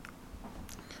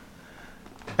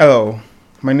Hello,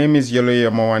 my name is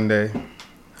Wande.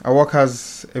 I work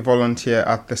as a volunteer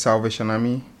at the Salvation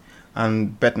Army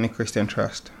and Bethany Christian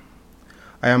Trust.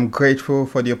 I am grateful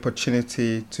for the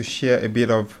opportunity to share a bit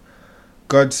of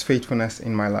God's faithfulness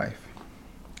in my life.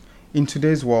 In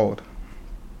today's world,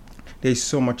 there is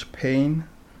so much pain,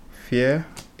 fear,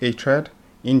 hatred,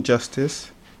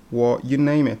 injustice, war, you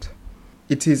name it.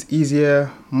 It is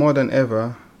easier more than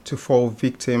ever to fall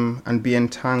victim and be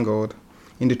entangled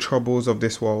in the troubles of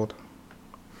this world.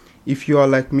 If you are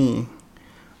like me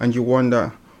and you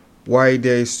wonder why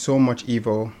there is so much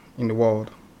evil in the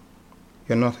world,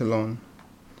 you're not alone.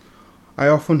 I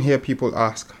often hear people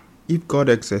ask, if God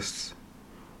exists,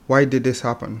 why did this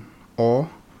happen?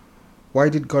 Or, why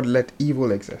did God let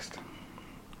evil exist?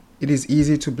 It is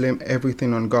easy to blame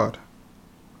everything on God.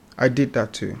 I did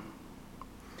that too.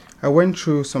 I went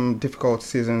through some difficult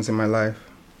seasons in my life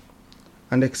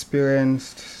and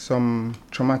experienced some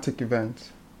traumatic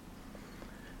events.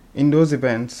 In those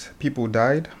events, people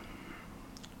died.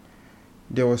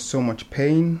 There was so much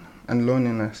pain and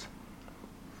loneliness.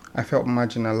 I felt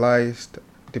marginalized,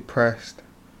 depressed,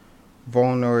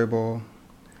 vulnerable,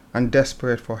 and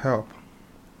desperate for help.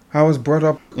 I was brought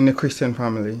up in a Christian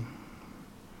family.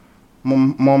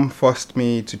 Mom forced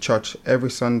me to church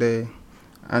every Sunday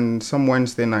and some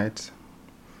Wednesday nights.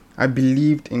 I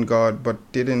believed in God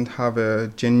but didn't have a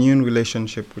genuine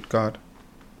relationship with God.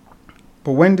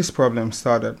 But when this problem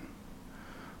started,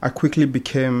 I quickly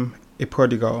became a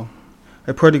prodigal.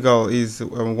 A prodigal is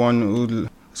one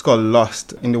who's got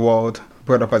lost in the world,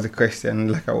 brought up as a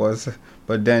Christian like I was,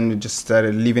 but then just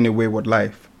started living a wayward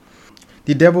life.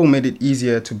 The devil made it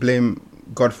easier to blame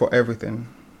God for everything.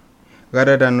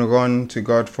 Rather than run to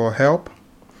God for help,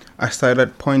 I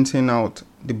started pointing out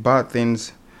the bad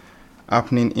things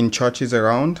happening in churches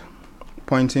around,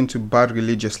 pointing to bad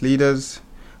religious leaders,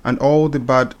 and all the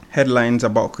bad headlines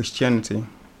about Christianity.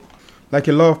 Like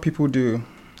a lot of people do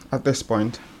at this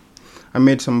point, I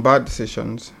made some bad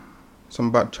decisions,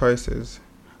 some bad choices.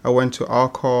 I went to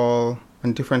alcohol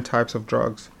and different types of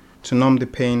drugs to numb the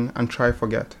pain and try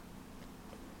forget.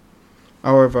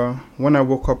 However, when I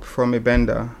woke up from a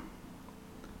bender,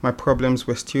 my problems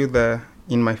were still there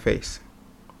in my face.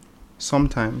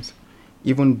 Sometimes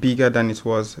even bigger than it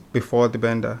was before the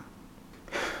bender.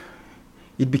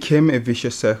 It became a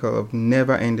vicious circle of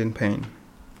never-ending pain.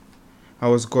 I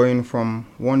was going from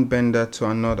one bender to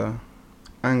another,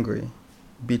 angry,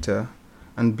 bitter,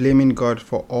 and blaming God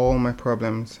for all my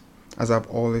problems, as I've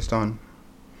always done.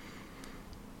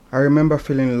 I remember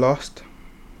feeling lost,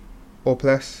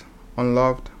 hopeless,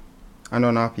 unloved, and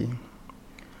unhappy.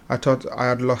 I thought I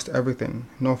had lost everything.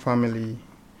 No family,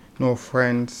 no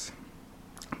friends,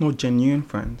 no genuine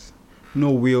friends, no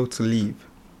will to live.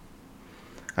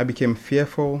 I became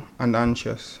fearful and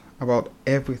anxious about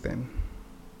everything.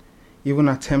 Even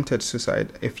attempted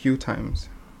suicide a few times.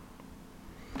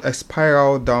 I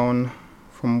spiraled down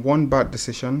from one bad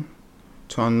decision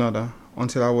to another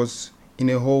until I was in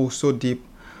a hole so deep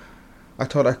I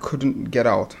thought I couldn't get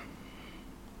out.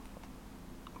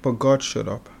 But God showed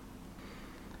up.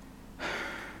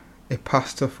 A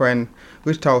pastor friend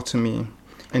reached out to me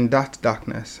in that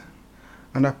darkness,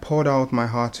 and I poured out my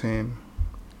heart to him.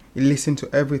 He listened to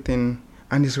everything,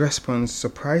 and his response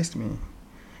surprised me.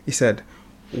 He said,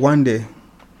 "Wande,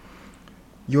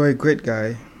 you're a great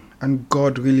guy, and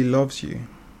God really loves you."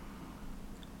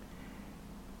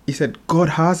 He said, God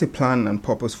has a plan and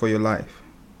purpose for your life.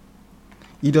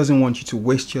 He doesn't want you to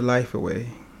waste your life away.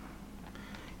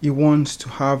 He wants to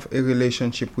have a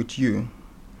relationship with you,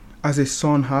 as a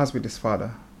son has with his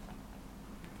father.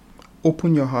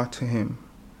 Open your heart to him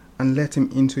and let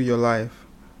him into your life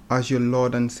as your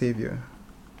Lord and Savior.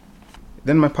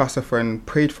 Then my pastor friend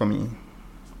prayed for me.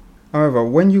 However,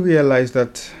 when you realize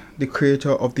that the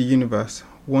creator of the universe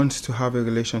wants to have a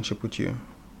relationship with you,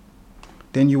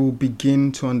 then you will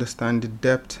begin to understand the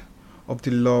depth of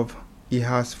the love he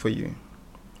has for you.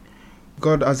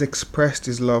 God has expressed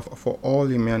his love for all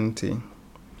humanity,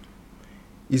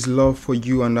 his love for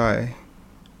you and I,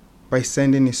 by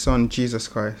sending his son Jesus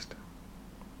Christ.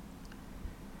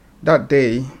 That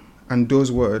day and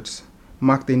those words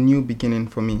marked a new beginning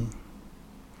for me.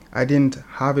 I didn't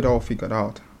have it all figured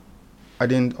out. I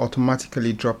didn't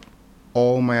automatically drop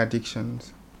all my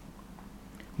addictions.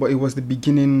 But it was the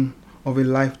beginning of a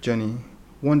life journey,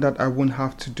 one that I wouldn't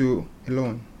have to do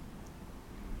alone.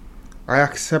 I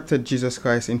accepted Jesus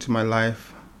Christ into my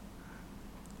life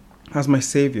as my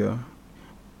Savior.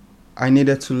 I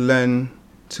needed to learn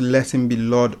to let him be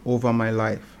Lord over my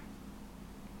life.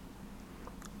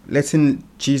 Letting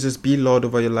Jesus be Lord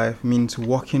over your life means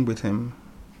walking with him.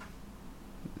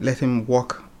 Let him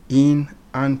walk in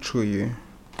and through you.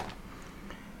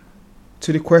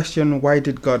 To the question, why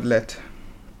did God let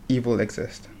evil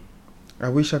exist? I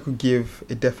wish I could give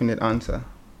a definite answer.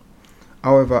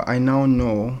 However, I now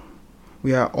know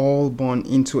we are all born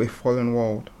into a fallen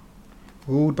world,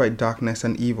 ruled by darkness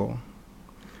and evil.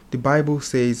 The Bible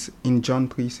says in John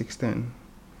 3:16,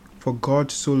 "For God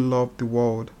so loved the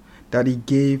world that he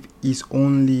gave his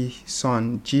only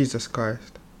Son, Jesus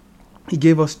Christ." He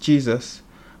gave us Jesus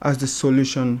as the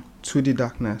solution to the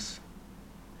darkness.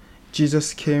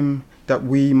 Jesus came that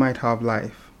we might have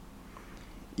life.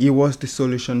 He was the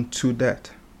solution to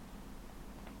death.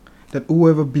 That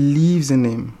whoever believes in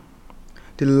him,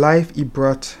 the life he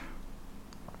brought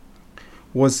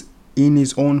was in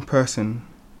his own person.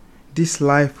 This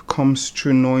life comes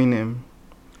through knowing him.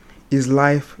 His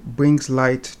life brings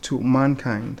light to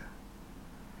mankind.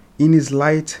 In his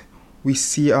light, we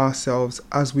see ourselves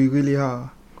as we really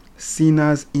are,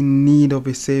 sinners in need of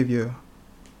a Savior.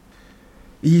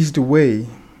 He is the way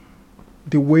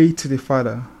to the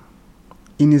Father.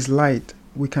 In his light,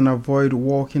 we can avoid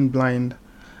walking blind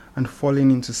and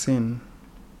falling into sin.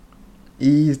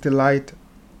 He is the light.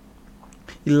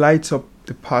 He lights up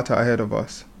the path ahead of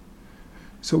us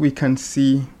so we can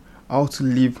see how to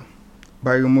live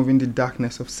by removing the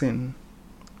darkness of sin.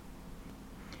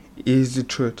 He is the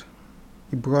truth.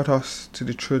 He brought us to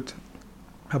the truth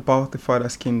about the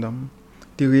Father's kingdom,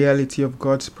 the reality of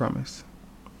God's promise.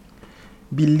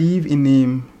 Believe in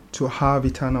him to have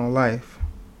eternal life.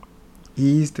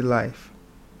 He is the life.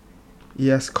 He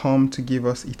has come to give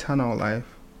us eternal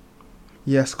life.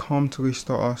 He has come to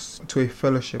restore us to a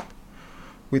fellowship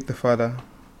with the Father.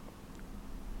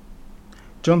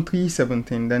 John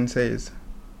 3:17 then says,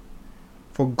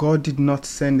 "For God did not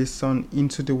send his Son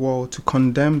into the world to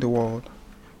condemn the world,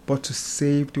 but to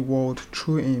save the world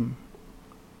through him."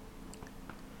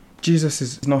 Jesus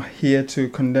is not here to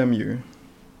condemn you.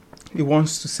 He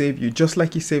wants to save you, just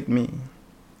like he saved me.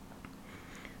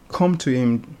 Come to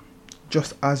him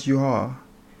just as you are.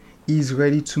 He is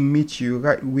ready to meet you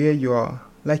right where you are,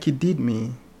 like he did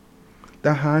me.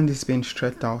 That hand is being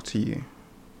stretched out to you.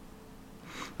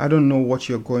 I don't know what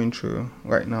you're going through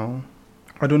right now.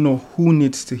 I don't know who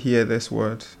needs to hear this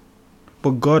word,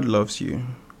 but God loves you.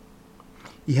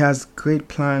 He has great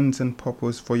plans and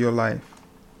purpose for your life.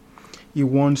 He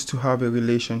wants to have a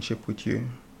relationship with you.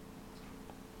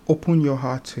 Open your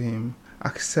heart to him.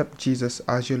 Accept Jesus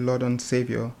as your Lord and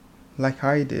Savior, like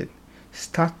I did.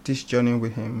 Start this journey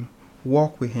with him.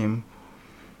 Walk with him.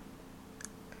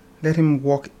 Let him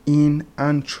walk in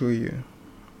and through you.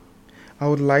 I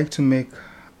would like to make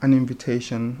an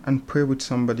invitation and pray with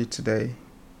somebody today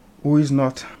who is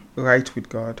not right with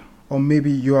God. Or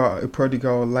maybe you are a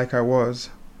prodigal like I was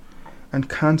and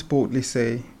can't boldly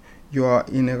say you are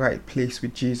in a right place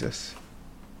with Jesus.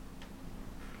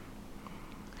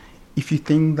 If you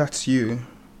think that's you,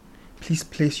 please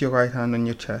place your right hand on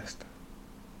your chest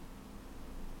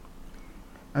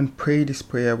and pray this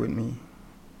prayer with me.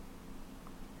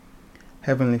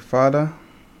 Heavenly Father,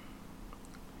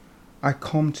 I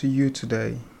come to you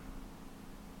today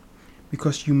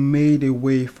because you made a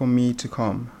way for me to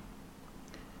come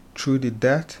through the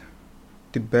death,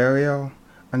 the burial,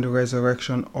 and the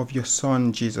resurrection of your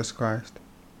Son, Jesus Christ.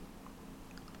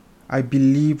 I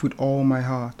believe with all my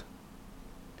heart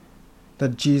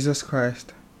that Jesus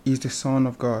Christ is the Son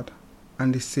of God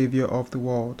and the Savior of the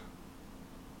world.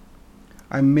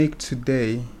 I make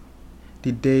today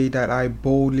the day that I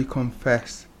boldly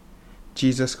confess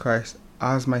Jesus Christ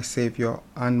as my Savior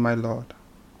and my Lord.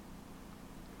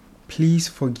 Please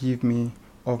forgive me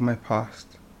of my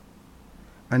past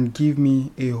and give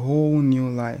me a whole new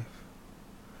life,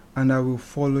 and I will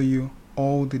follow you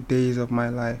all the days of my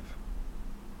life.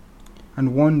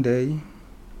 And one day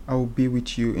I will be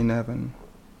with you in heaven.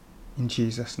 In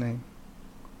Jesus' name.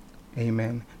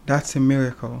 Amen. That's a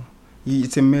miracle.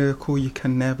 It's a miracle you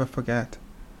can never forget.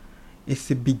 It's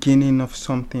the beginning of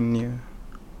something new.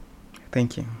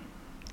 Thank you.